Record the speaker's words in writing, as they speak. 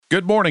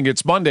Good morning.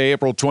 It's Monday,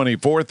 April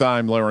 24th.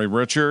 I'm Larry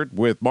Richard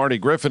with Marty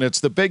Griffin. It's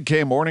the Big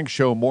K Morning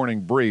Show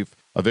morning brief.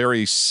 A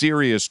very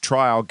serious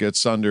trial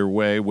gets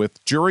underway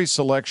with jury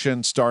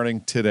selection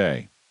starting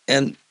today.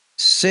 And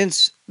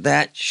since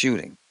that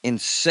shooting,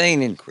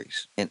 insane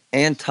increase in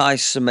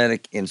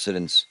anti-Semitic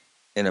incidents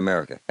in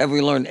America. Have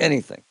we learned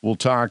anything? We'll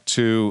talk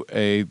to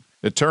an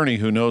attorney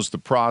who knows the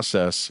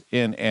process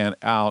in and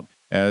out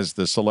as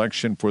the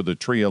selection for the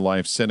Tree of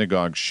Life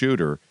synagogue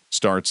shooter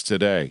starts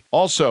today.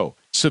 Also,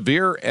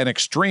 severe and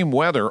extreme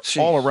weather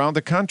all around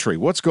the country.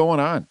 What's going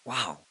on?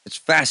 Wow. It's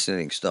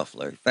fascinating stuff,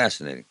 Larry.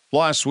 Fascinating.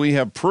 Plus, we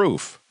have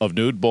proof of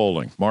nude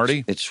bowling.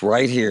 Marty? It's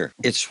right here.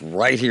 It's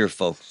right here,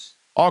 folks.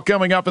 All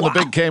coming up in the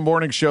Big K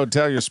Morning Show.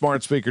 Tell your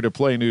smart speaker to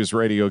play News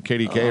Radio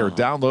KDKA or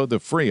download the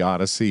free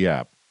Odyssey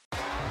app.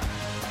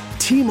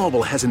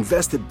 T-Mobile has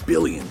invested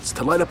billions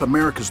to light up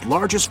America's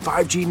largest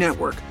 5G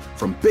network,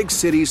 from big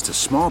cities to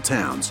small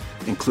towns,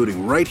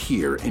 including right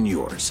here in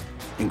yours.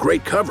 And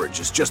great coverage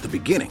is just the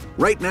beginning.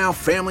 Right now,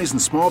 families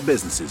and small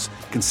businesses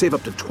can save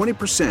up to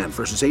 20%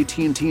 versus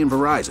AT&T and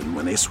Verizon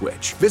when they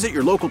switch. Visit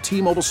your local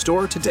T-Mobile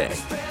store today.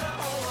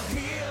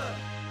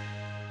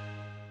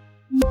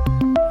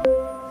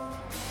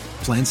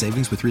 Plan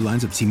savings with 3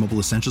 lines of T-Mobile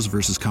Essentials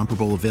versus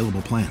comparable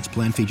available plans.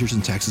 Plan features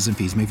and taxes and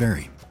fees may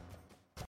vary.